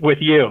with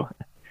you.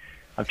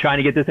 I'm trying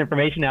to get this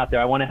information out there.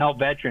 I want to help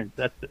veterans.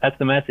 That's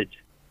the message.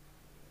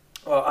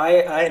 Well,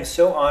 I am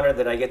so honored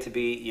that I get to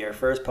be your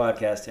first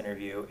podcast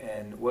interview,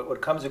 and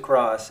what comes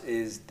across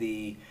is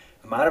the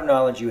amount of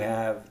knowledge you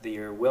have,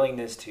 your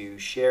willingness to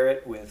share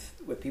it with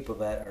people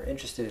that are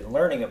interested in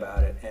learning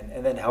about it,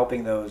 and then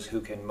helping those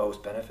who can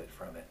most benefit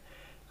from it.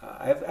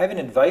 I have an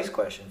advice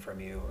question from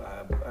you.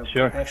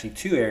 Sure. Actually,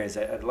 two areas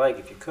I'd like,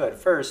 if you could.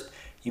 First,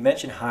 you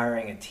mentioned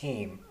hiring a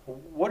team.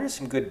 What are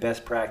some good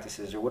best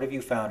practices, or what have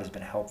you found has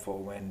been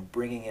helpful when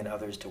bringing in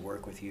others to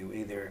work with you,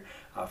 either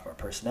from a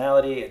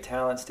personality, a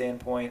talent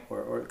standpoint,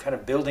 or kind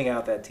of building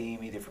out that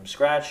team either from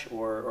scratch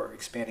or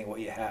expanding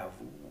what you have?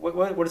 What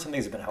are some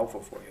things that have been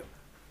helpful for you?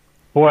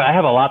 Boy, I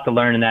have a lot to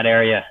learn in that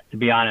area, to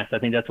be honest. I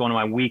think that's one of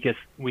my weakest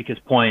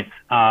points.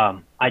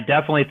 I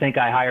definitely think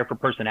I hire for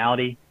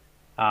personality.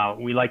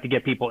 We like to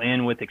get people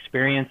in with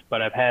experience,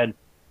 but I've had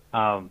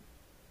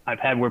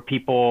where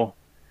people,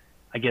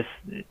 I guess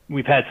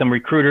we've had some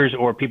recruiters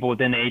or people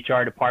within the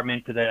HR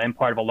department, because I'm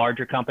part of a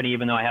larger company,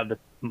 even though I have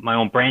my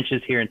own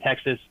branches here in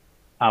Texas.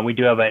 We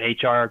do have an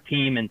HR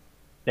team, and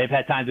they've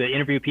had times to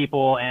interview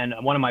people. And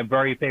one of my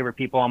very favorite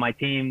people on my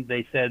team,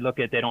 they said, look,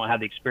 they don't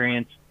have the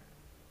experience,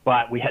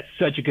 but we had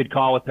such a good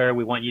call with her.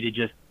 We want you to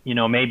just,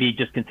 maybe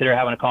just consider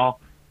having a call.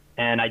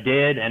 And I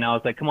did. And I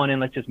was like, come on in,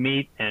 let's just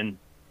meet. And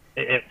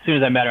as soon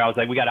as I met her, I was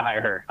like, we got to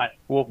hire her.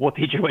 We'll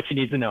teach her what she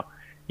needs to know.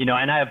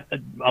 And I have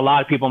a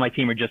lot of people on my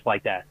team are just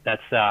like that.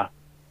 That's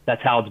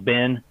how it's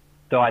been.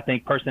 So I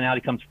think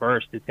personality comes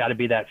first. It's got to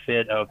be that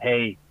fit of,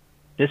 hey,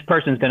 this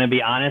person's going to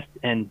be honest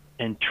and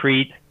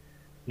treat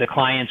the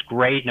clients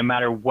great, no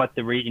matter what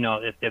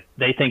if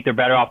they think they're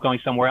better off going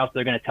somewhere else,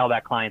 they're going to tell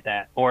that client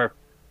that. Or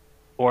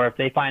if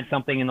they find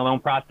something in the loan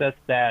process,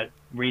 that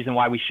reason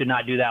why we should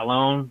not do that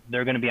loan,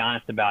 they're going to be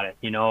honest about it.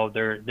 They're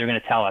going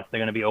to tell us. They're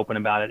going to be open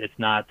about it. It's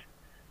not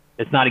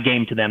a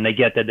game to them. They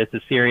get that this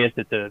is serious.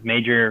 It's a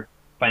major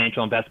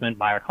financial investment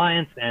by our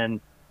clients, and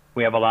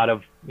we have a lot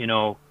of,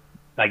 I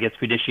guess,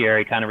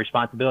 fiduciary kind of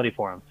responsibility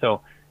for them.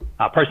 So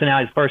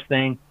personality is the first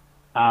thing.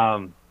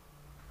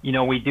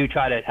 We do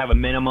try to have a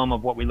minimum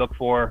of what we look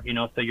for,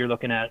 so you're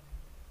looking at,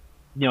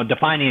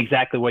 defining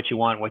exactly what you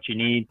want, what you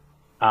need.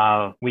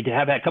 We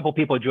have had a couple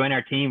people join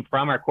our team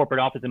from our corporate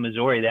office in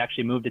Missouri. They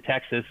actually moved to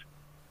Texas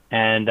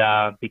and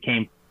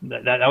became,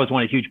 that was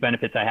one of the huge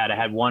benefits I had. I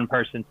had one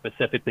person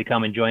specifically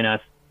come and join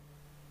us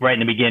right in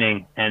the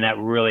beginning, and that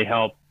really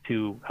helped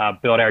to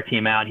build our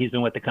team out. He's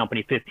been with the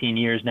company 15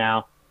 years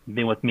now. He's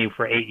been with me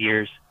for 8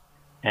 years.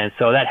 And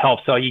so that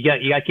helps. So you got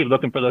to keep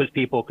looking for those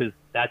people, because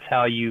that's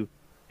how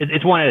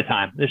it's one at a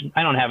time.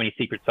 I don't have any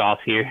secret sauce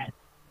here.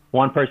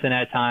 One person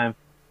at a time.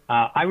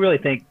 I really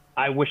think,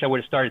 I wish I would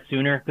have started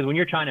sooner, because when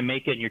you're trying to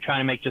make it and you're trying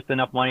to make just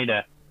enough money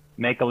to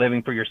make a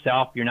living for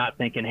yourself, you're not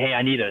thinking, hey,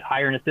 I need to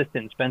hire an assistant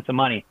and spend some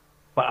money.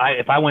 But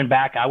if I went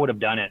back, I would have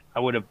done it.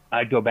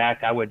 I'd go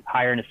back. I would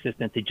hire an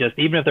assistant to just,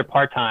 even if they're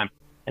part-time,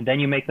 and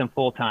then you make them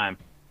full-time,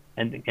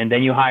 and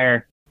then you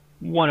hire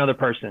one other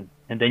person,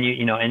 and then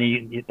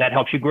that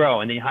helps you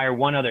grow, and then you hire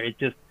one other. It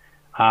just,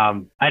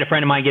 I had a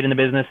friend of mine get in the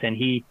business, and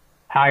he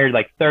hired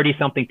like 30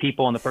 something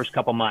people in the first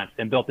couple months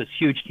and built this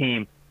huge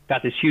team,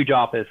 got this huge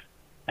office.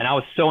 And I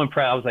was so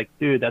impressed. I was like,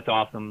 dude, that's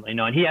awesome. And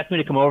he asked me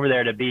to come over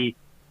there to be,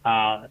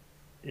 it's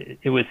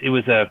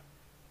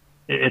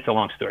a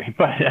long story,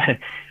 but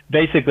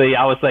basically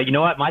I was like, you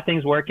know what, my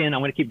thing's working.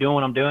 I'm going to keep doing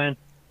what I'm doing.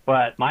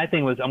 But my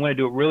thing was, I'm going to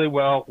do it really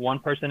well, one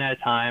person at a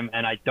time.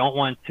 And I don't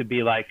want to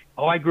be like,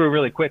 oh, I grew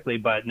really quickly,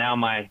 but now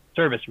my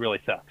service really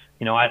sucks.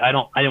 I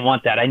didn't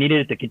want that. I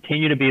needed it to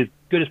continue to be as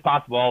good as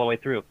possible all the way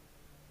through.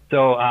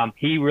 So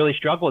he really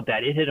struggled with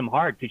that. It hit him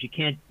hard, because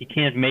you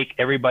can't make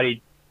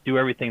everybody do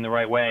everything the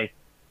right way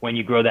when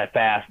you grow that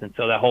fast. And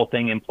so that whole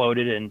thing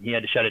imploded, and he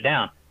had to shut it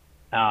down.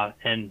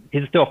 And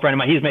he's still a friend of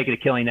mine. He's making a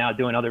killing now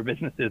doing other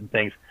businesses and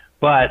things.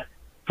 But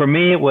for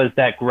me, it was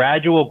that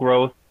gradual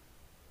growth.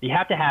 You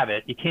have to have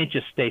it. You can't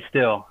just stay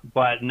still,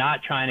 but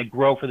not trying to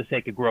grow for the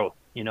sake of growth.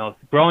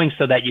 growing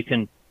so that you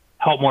can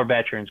help more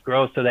veterans,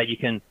 grow so that you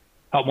can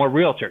help more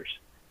realtors,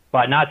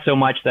 but not so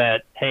much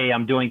that, hey,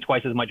 I'm doing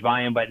twice as much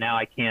volume, but now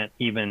I can't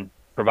even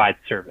provide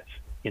service,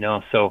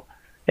 So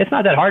it's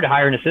not that hard to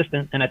hire an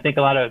assistant. And I think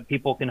a lot of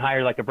people can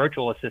hire like a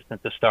virtual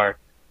assistant to start.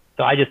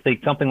 So I just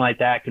think something like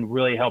that can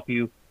really help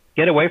you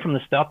get away from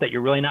the stuff that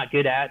you're really not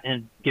good at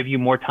and give you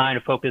more time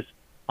to focus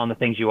on the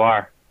things you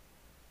are.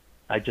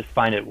 I just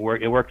find it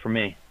worked for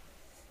me.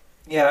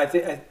 Yeah,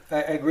 I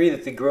agree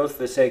that the growth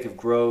for the sake of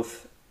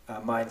growth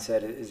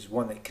mindset is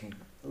one that can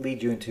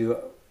lead you into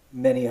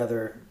many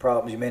other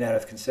problems you may not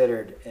have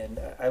considered. And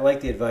I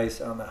like the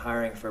advice on the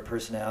hiring for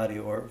personality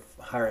or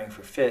hiring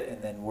for fit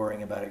and then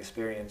worrying about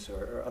experience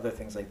or other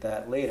things like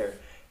that later.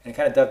 And it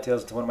kind of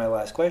dovetails to one of my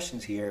last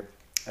questions here.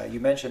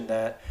 You mentioned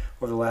that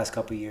over the last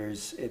couple of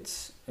years,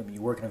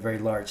 you work in a very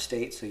large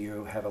state, so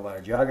you have a lot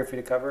of geography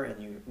to cover,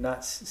 and you're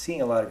not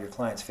seeing a lot of your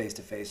clients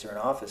face-to-face or in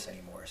office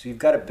anymore. So you've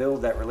got to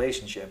build that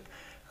relationship,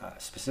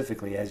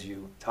 specifically as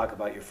you talk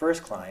about your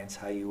first clients,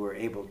 how you were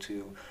able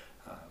to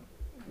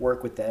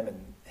work with them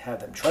and have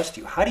them trust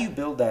you. How do you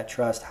build that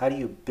trust? How do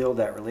you build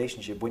that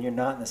relationship when you're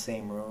not in the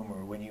same room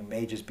or when you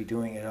may just be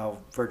doing it all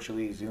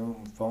virtually,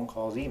 Zoom, phone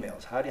calls,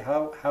 emails?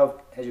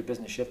 How has your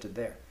business shifted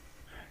there?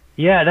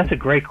 Yeah, that's a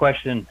great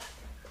question,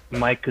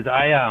 Mike, because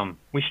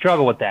we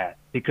struggle with that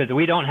because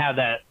we don't have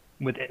that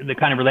with the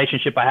kind of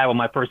relationship I have with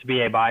my first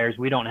VA buyers.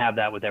 We don't have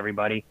that with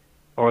everybody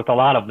or with a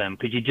lot of them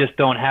because you just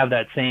don't have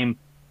that same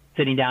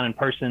sitting down in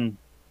person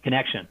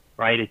connection,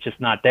 right? It's just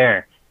not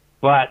there.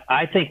 But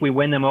I think we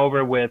win them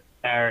over with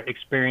our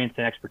experience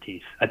and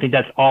expertise. I think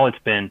that's all it's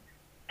been.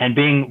 And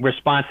being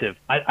responsive.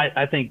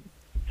 I think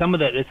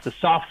it's the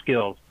soft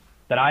skills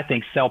that I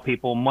think sell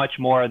people much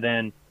more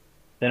than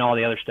all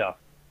the other stuff.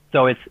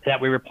 So it's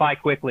that we reply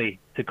quickly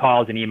to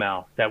calls and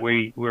emails, that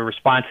we're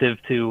responsive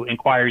to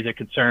inquiries or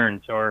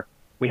concerns, or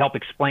we help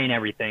explain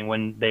everything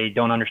when they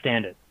don't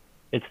understand it.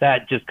 It's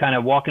that just kind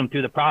of walking them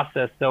through the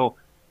process. So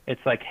it's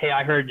like, hey,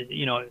 I heard,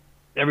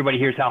 everybody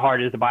hears how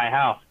hard it is to buy a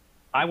house.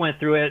 I went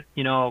through it,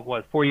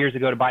 4 years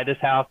ago to buy this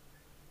house,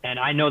 and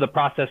I know the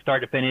process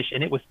start to finish,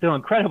 and it was still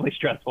incredibly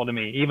stressful to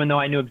me, even though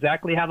I knew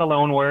exactly how the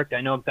loan worked. I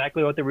know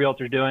exactly what the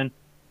realtor's doing,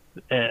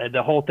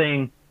 the whole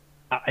thing.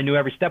 I knew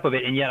every step of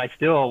it, and yet I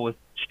still was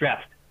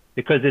stressed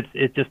because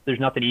it's just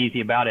there's nothing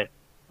easy about it.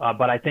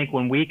 But I think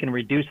when we can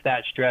reduce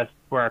that stress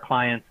for our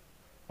clients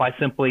by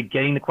simply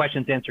getting the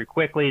questions answered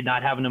quickly,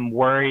 not having them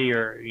worry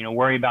or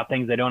worry about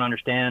things they don't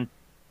understand,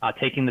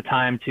 taking the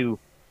time to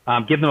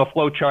give them a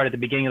flow chart at the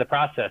beginning of the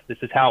process. This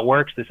is how it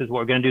works. This is what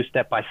we're going to do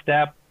step by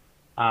step.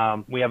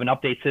 We have an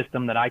update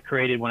system that I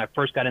created when I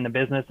first got in the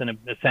business and have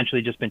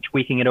essentially just been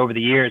tweaking it over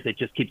the years. It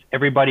just keeps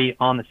everybody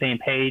on the same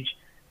page.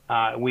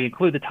 We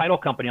include the title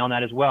company on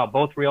that as well,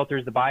 both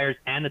realtors, the buyers,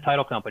 and the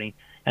title company.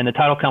 And the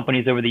title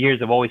companies over the years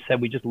have always said,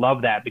 we just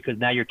love that because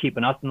now you're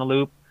keeping us in the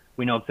loop.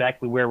 We know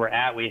exactly where we're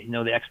at. We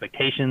know the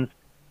expectations.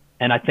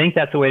 And I think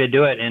that's the way to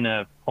do it in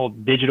a whole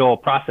digital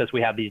process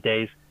we have these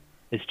days,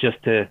 is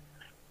just to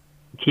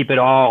keep it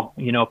all,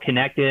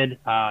 connected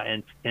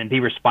and be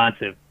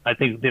responsive. I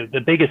think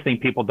the biggest thing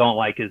people don't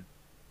like is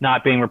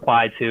not being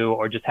replied to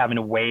or just having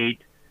to wait.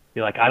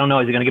 Be like, I don't know,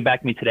 is he going to get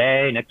back to me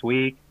today, next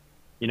week?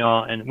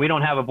 And we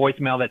don't have a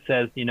voicemail that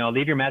says,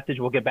 leave your message,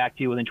 we'll get back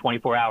to you within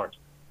 24 hours.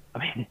 I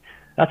mean,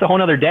 that's a whole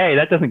nother day.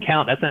 That doesn't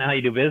count. That's not how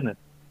you do business.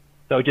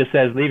 So it just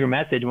says, leave your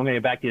message, and we're going to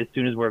get back to you as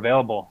soon as we're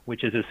available,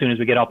 which is as soon as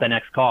we get off that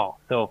next call.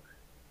 So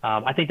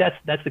I think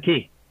that's the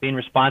key, being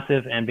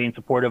responsive and being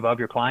supportive of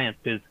your clients,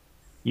 because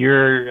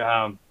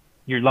you're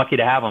lucky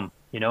to have them,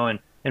 And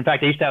in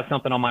fact, I used to have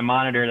something on my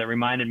monitor that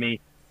reminded me,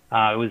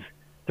 it was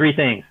 3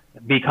 things: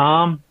 be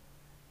calm,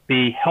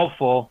 be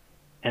helpful,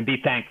 and be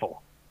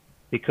thankful.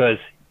 Because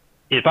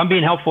if I'm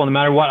being helpful, no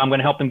matter what, I'm going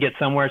to help them get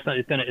somewhere. So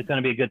it's going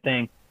to be a good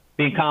thing.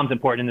 Being calm is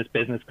important in this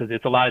business because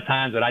it's a lot of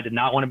times that I did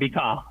not want to be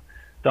calm.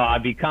 So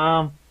I'd be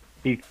calm,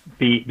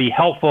 be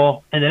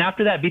helpful, and then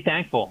after that, be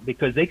thankful,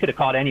 because they could have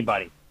called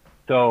anybody.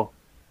 So,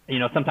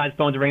 sometimes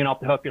phones are ringing off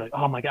the hook. You're like,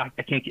 oh my God,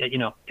 I can't get,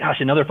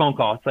 gosh, another phone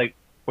call. It's like,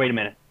 wait a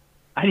minute.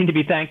 I need to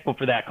be thankful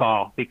for that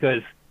call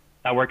because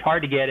I worked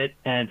hard to get it,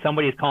 and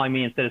somebody is calling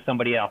me instead of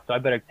somebody else. So I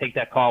better take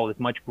that call with as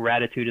much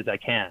gratitude as I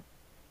can.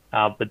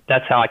 But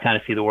that's how I kind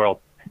of see the world.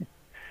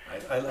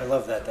 I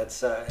love that. That's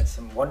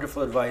some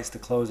wonderful advice to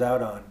close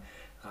out on.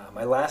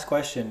 My last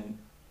question,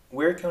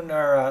 where can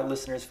our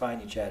listeners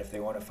find you, Chad, if they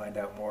want to find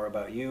out more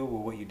about you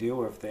or what you do,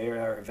 or if they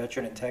are a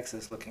veteran in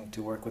Texas looking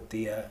to work with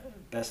the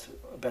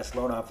best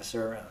loan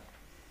officer around?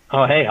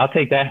 Oh, hey, I'll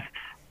take that.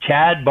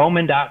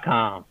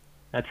 ChadBowman.com.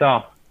 That's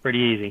all. Pretty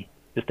easy.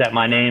 Just at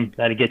my name.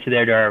 That'll get you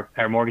there to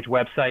our mortgage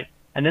website.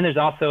 And then there's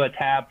also a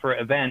tab for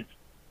events,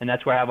 and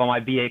that's where I have all my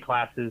VA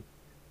classes.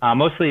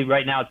 Mostly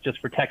right now it's just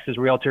for Texas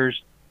realtors.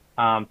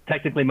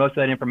 Technically, most of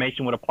that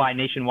information would apply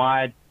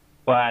nationwide,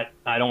 but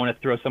I don't want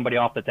to throw somebody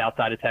off that's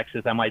outside of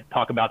Texas. I might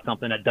talk about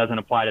something that doesn't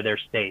apply to their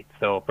state.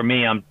 So for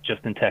me, I'm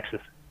just in Texas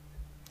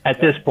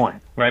at this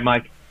point. Right,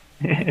 Mike?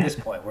 At this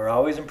point, we're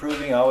always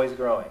improving, always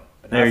growing,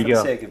 but not for the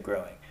sake of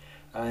growing.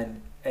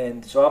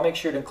 And so I'll make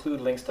sure to include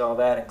links to all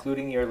that,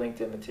 including your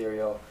LinkedIn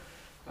material.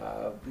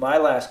 My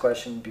last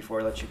question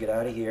before I let you get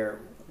out of here.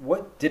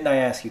 What didn't I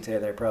ask you today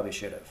that I probably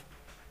should have?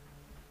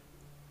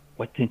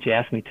 What didn't you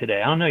ask me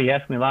today? I don't know. You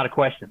asked me a lot of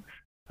questions.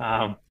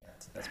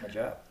 That's my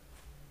job.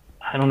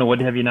 I don't know. What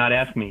have you not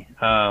asked me?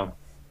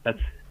 That's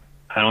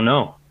I don't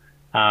know.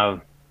 Uh,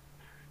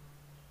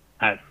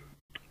 I,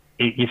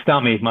 you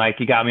stumped me, Mike.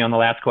 You got me on the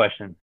last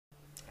question.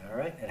 All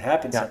right, it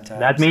happens sometimes.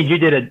 That means you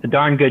did a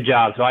darn good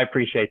job, so I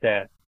appreciate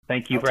that.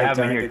 Thank you for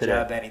having me here today.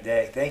 I'll take a darn good job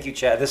any day. Thank you,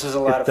 Chad. This was a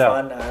lot of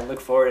fun. I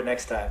look forward to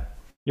next time.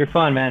 You're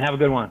fun, man. Have a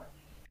good one.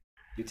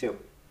 You too.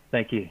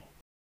 Thank you.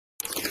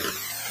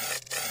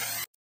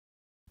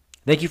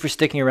 Thank you for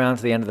sticking around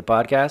to the end of the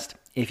podcast.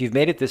 If you've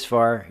made it this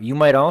far, you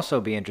might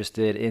also be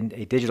interested in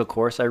a digital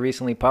course I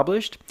recently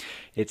published.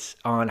 It's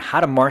on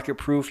how to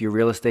market-proof your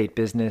real estate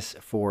business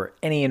for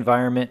any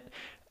environment,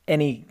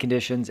 any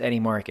conditions, any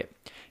market.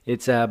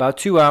 It's about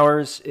 2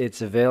 hours.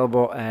 It's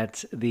available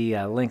at the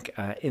link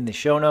in the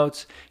show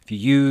notes. If you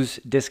use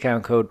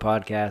discount code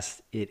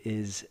podcast, it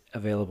is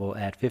available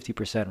at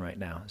 50% right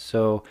now.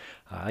 So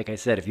like I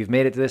said, if you've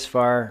made it this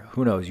far,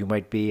 who knows, you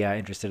might be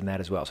interested in that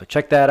as well. So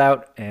check that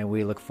out, and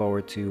we look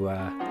forward to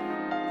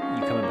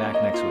you coming back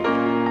next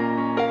week.